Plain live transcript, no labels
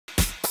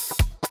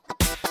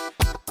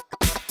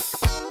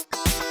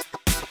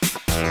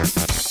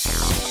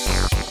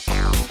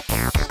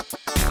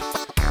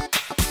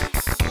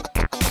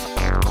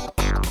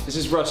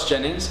Ross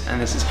Jennings, and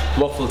this is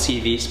Waffle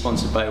TV,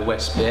 sponsored by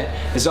West Beer.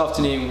 This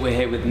afternoon we're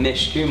here with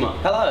Nish Kumar.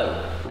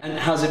 Hello. And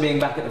how's it being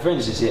back at the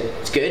Fringe this year?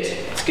 It's good.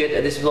 It's good.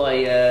 This is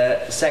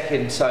my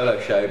second solo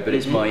show, but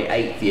it's my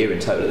 8th year in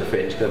total at the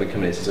Fringe. I've been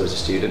coming here since I was a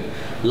student.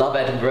 Love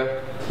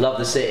Edinburgh. Love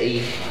the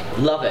city.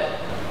 Love it.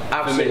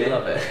 Absolutely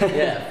love it.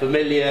 Yeah,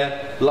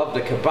 familiar. Love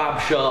the kebab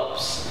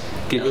shops.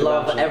 Good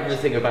love shops.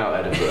 Everything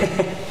about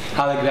Edinburgh.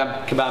 How are the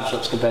kebab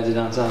shops compared to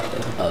down south?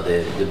 Oh,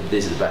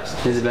 these are the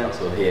best. These are the best.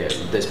 Here.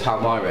 There's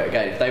Palmyra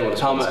again. If they want to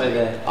sponsor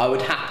me, I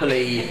would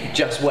happily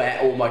just wear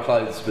all my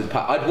clothes with.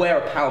 I'd wear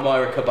a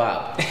Palmyra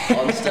kebab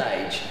on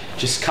stage,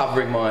 just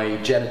covering my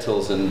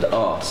genitals and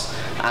arse,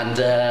 and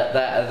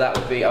that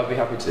would be. I'd be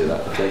happy to do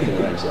that if they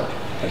can arrange that.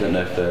 I don't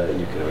know if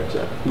you can arrange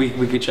that.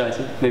 We could try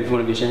to. Maybe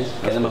one of your shows.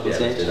 Get them up on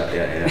stage. Let's do that.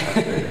 Yeah,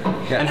 absolutely.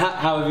 Yeah. And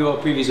how have your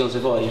previews gone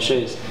so far? Your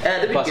shows?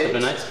 They've been past good. Couple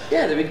of nights?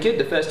 Yeah, they've been good.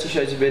 The first 2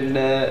 shows have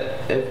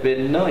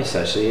been nice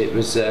actually. It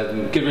was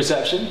good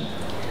reception.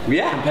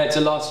 Yeah. Compared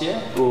to last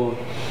year, or?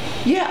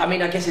 Yeah, I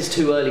mean, I guess it's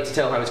too early to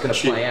tell how it's going to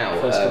play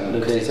out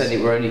because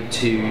we're only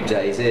 2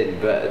 days in,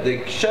 but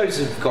the shows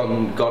have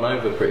gone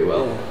over pretty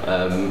well.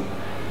 Yeah.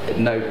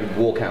 No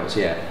walkouts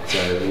yet,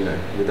 so you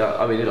know,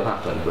 I mean, it'll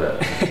happen,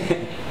 but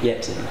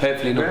yet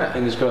hopefully not. Yeah.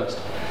 Fingers crossed.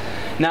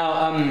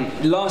 Now,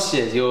 last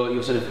year's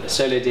your sort of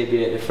solo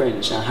debut at the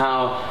Fringe. Now,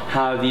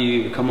 how have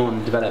you come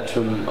on, developed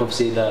from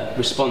obviously the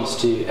response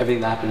to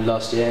everything that happened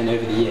last year and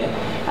over the year?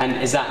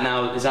 And is that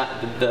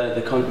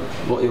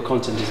what your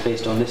content is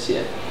based on this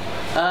year?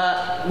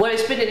 Well,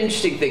 it's been an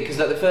interesting thing because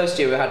like the first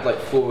year we had like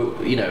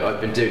 4. You know, I've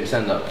been doing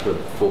stand-up for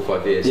 4 or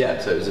 5 years. Yeah.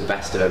 So it was the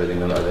best of everything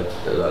that I've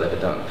ever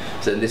done.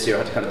 So then this year I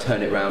had to kind of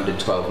turn it around in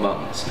 12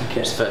 months.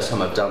 Okay. It's the first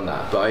time I've done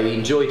that, but I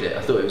enjoyed it.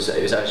 I thought it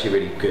was actually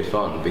really good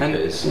fun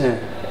because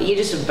you're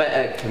just a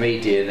better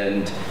comedian,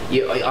 and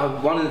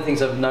one of the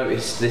things I've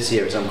noticed this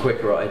year is I'm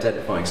quicker at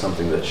identifying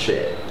something that's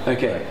shit.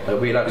 Okay. Are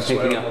we allowed to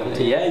swear up?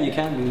 Yeah, you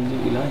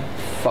can. You like.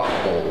 Fuck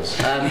balls.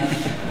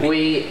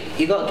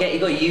 You got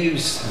to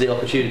use the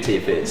opportunity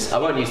if it's. I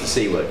won't use the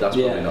C word. That's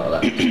probably not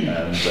allowed.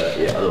 But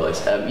yeah,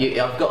 otherwise,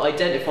 I've got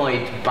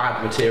identified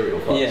bad material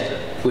faster.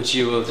 Yeah, which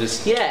you will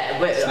just. Yeah,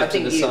 but I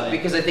think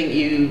because I think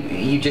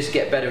you just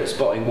get better at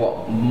spotting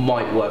what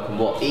might work and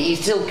what you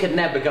still can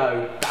never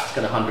go. That's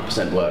going to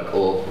 100% work,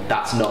 or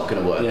that's not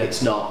going to work. Yeah.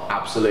 It's not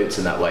absolutes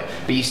in that way.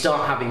 But you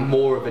start having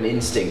more of an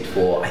instinct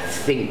for. I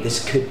think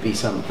this could be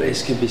something.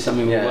 This could be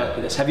something we'll work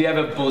with this. Have you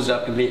ever balls it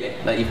up completely?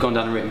 Like you've gone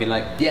down a route and been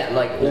like. Yeah,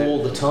 like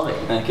all the time.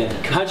 Okay.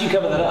 How do you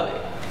cover that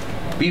up?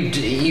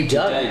 You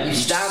don't. You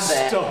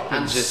stand there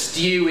and just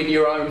stew in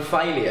your own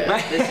failure.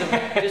 There's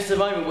just a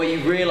moment where you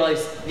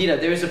realise,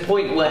 there is a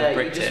point where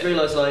you just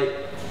realise, like,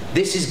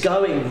 this is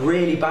going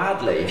really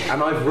badly,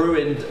 and I've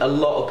ruined a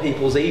lot of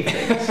people's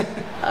evenings.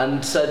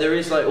 And so there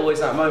is like always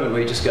that moment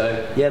where you just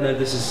go, yeah, no,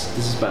 this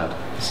is bad.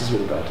 This is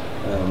really bad.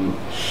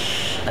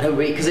 I don't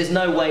really, because there's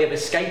no way of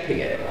escaping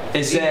it.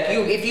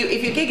 If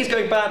your gig is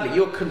going badly,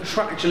 you're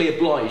contractually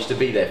obliged to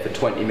be there for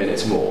 20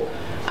 minutes more.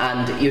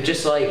 And you're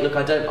just like, look,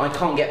 I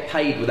can't get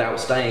paid without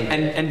staying.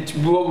 And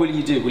what will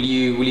you do? Will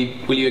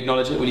you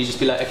acknowledge it? Will you just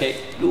be like, okay,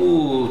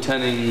 ooh,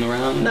 turning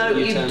around? No,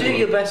 you do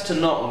your best to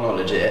not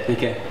acknowledge it.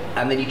 Okay.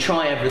 And then you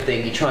try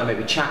everything. You try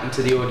maybe chatting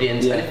to the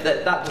audience. Yeah. And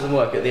if that doesn't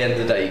work, at the end of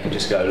the day, you can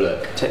just go,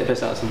 look. Take the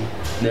piss out of someone.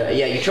 No,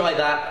 yeah, you try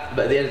that,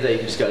 but at the end of the day, you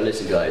can just go,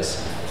 listen,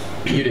 guys,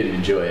 you didn't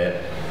enjoy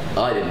it.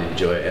 I didn't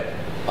enjoy it.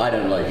 I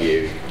don't like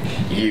you.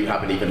 You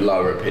have an even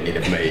lower opinion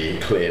of me,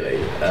 clearly.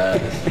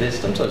 There's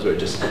sometimes where it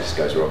just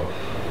goes wrong.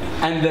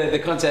 And the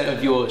content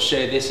of your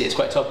show this year is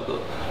quite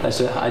topical.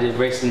 So I did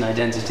race and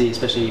identity,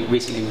 especially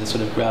recently with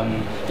sort of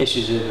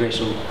issues with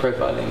racial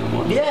profiling and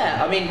whatnot.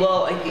 Yeah, I mean,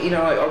 well,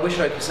 I wish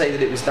I could say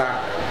that it was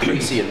that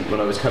prescient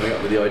when I was coming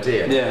up with the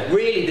idea. Yeah.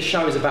 Really, the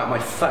show is about my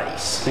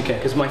face. Okay.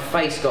 Because my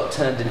face got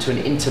turned into an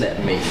internet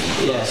meme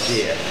last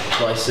year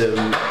by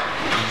some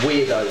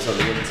weirdos on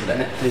the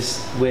internet.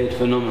 This weird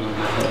phenomenon.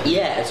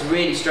 Yeah, it's a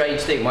really strange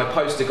thing. My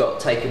poster got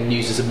taken and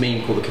used as a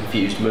meme called the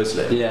Confused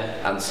Muslim.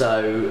 Yeah. And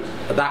so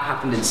that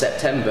happened in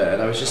September, and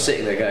I was just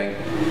sitting there going,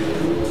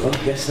 well,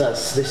 I guess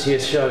that's this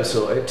year's show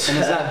sorted. And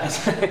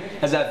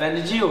has that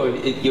offended you, or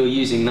you're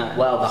using that?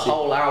 Well, the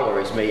whole hour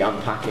is me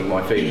unpacking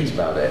my feelings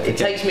about it. It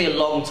takes me a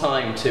long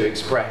time to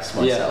express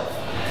myself.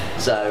 Yeah.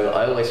 So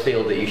I always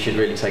feel that you should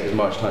really take as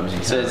much time as you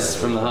can. So it's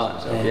from the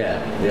heart.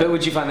 Yeah. But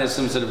would you find there's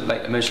some sort of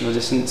like emotional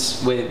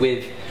distance with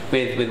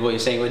what you're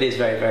saying? It is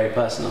very, very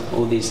personal.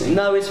 All these things.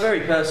 No, it's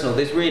very personal.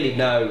 There's really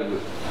no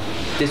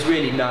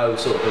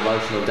sort of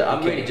emotional.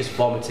 I'm really just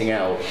vomiting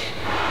out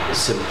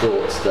some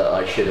thoughts that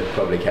I should have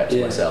probably kept to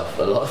myself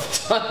a lot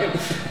of the time.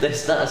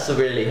 That's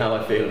really how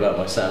I feel about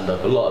my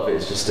stand-up. A lot of it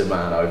is just a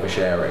man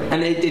oversharing.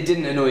 And it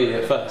didn't annoy you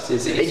at first.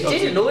 It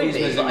did annoy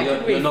me.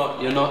 But you're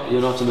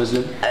not a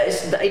Muslim.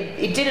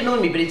 It did annoy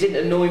me, but it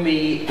didn't annoy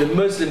me. The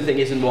Muslim thing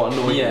isn't what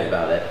annoyed me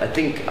about it. I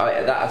think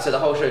so. The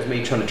whole show is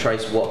me trying to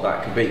trace what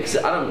that could be, because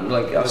I don't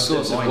like. The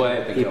source of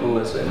where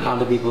people, how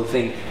do people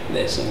think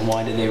this, and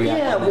why do they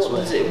react in this way?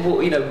 Does it?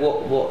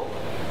 What?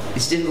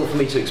 It's difficult for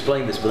me to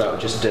explain this without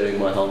just doing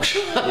my whole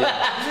show.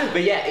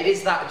 But yeah, it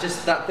is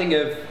that thing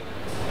of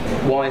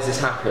why has this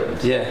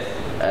happened? Yeah.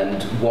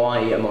 And why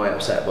am I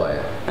upset by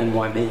it? And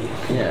why me?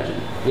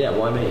 Yeah,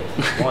 why me?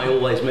 Why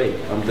always me?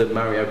 I'm the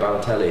Mario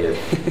Balotelli of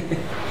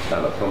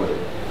stand-up comedy.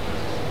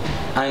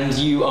 And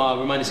you are,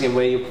 remind us again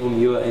where you're performing.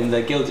 You are in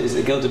the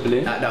Gilded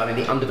Balloon? No, I'm in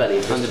the Underbelly.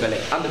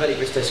 Underbelly,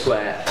 Bristol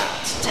Square at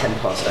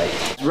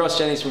 8:10. Ross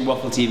Jennings from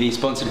Waffle TV,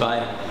 sponsored by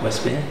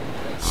Westmere.